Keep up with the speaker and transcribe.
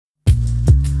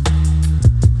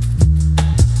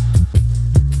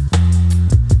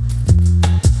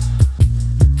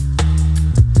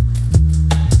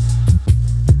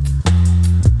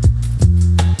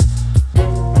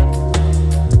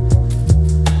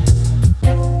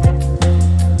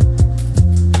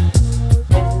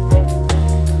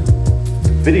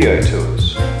video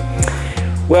tours?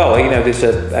 Well, you know, there's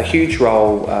a huge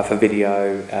role for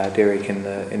video, Derek, in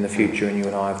the future, and you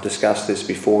and I have discussed this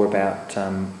before about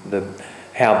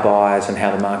how buyers and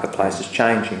how the marketplace is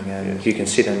changing. Yes. You can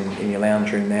sit in your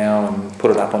lounge room now and put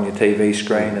it up on your TV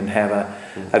screen and have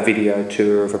a video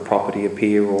tour of a property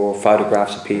appear, or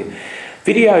photographs appear.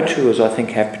 Video tours, I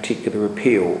think, have particular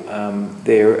appeal.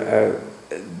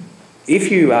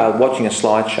 If you are watching a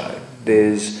slideshow,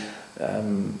 there's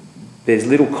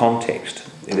little context.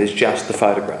 There's just the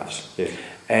photographs. Yes.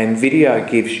 And video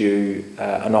gives you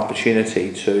an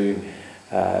opportunity to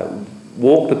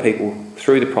walk the people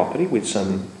through the property with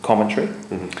some commentary,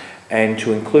 and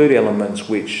to include elements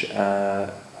which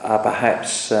are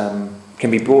perhaps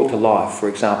can be brought to life, for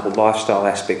example, lifestyle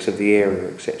aspects of the area,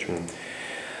 etc.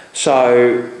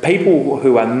 So people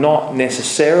who are not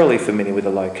necessarily familiar with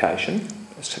the location,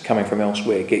 coming from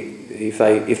elsewhere, if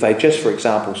they just, for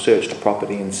example, searched a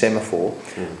property in Semaphore,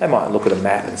 they might look at a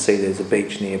map and see there's a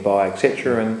beach nearby,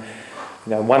 etc. And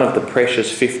you know, one of the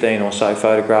precious 15 or so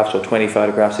photographs or 20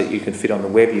 photographs that you can fit on the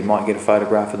web, you might get a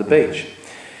photograph of the beach.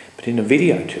 But in a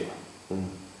video tour,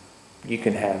 you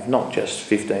can have not just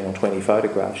 15 or 20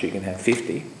 photographs, you can have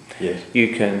 50. Yes.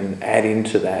 You can add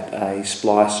into that a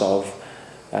splice of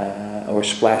or a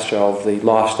splash of the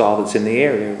lifestyle that's in the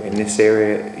area. In this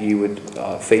area, you would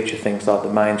feature things like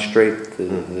the main street,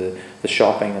 the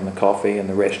shopping and the coffee and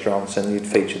the restaurants, and you'd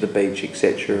feature the beach,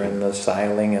 etc., and the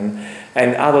sailing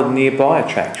and other nearby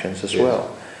attractions as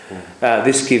well.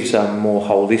 This gives a more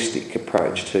holistic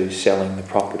approach to selling the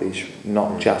properties,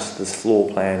 not just the floor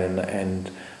plan and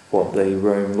what the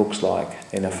room looks like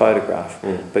in a photograph,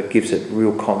 but gives it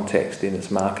real context in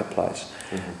its marketplace.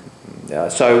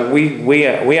 So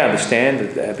we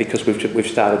understand that, because we've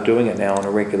started doing it now on a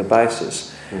regular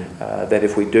basis, that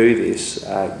if we do this,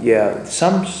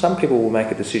 some people will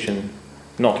make a decision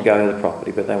not to go to the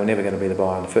property, but they were never going to be the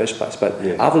buyer in the first place. But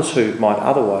others who might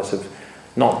otherwise have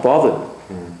not bothered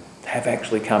have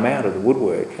actually come out of the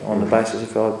woodwork on the basis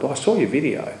of, oh, I saw your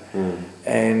video,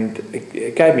 and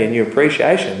it gave me a new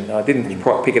appreciation. I didn't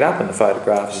pick it up in the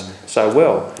photographs so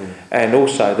well, and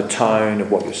also the tone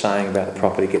of what you're saying about the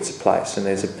property gets a place, and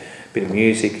there's a bit of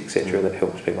music, etc., that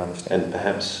helps people understand. And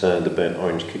perhaps the burnt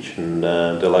orange kitchen,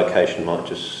 the location might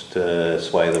just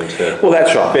sway them to. Well,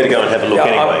 that's right. Better go and have a look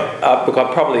anyway. Look,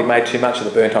 I probably made too much of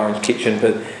the burnt orange kitchen,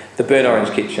 but the burnt orange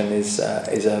kitchen is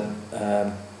a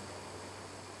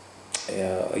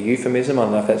euphemism. I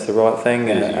don't know if that's the right thing.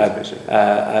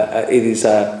 It is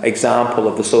an example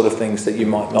of the sort of things that you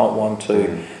might not want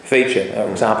to feature. For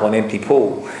example, an empty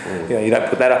pool. You know, you don't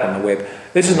put that up on the web.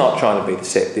 This is not trying to be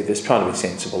deceptive. It's trying to be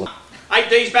sensible.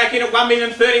 8D's back in at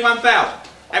 1,031,000.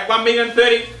 At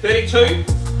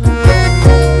 1,032,000.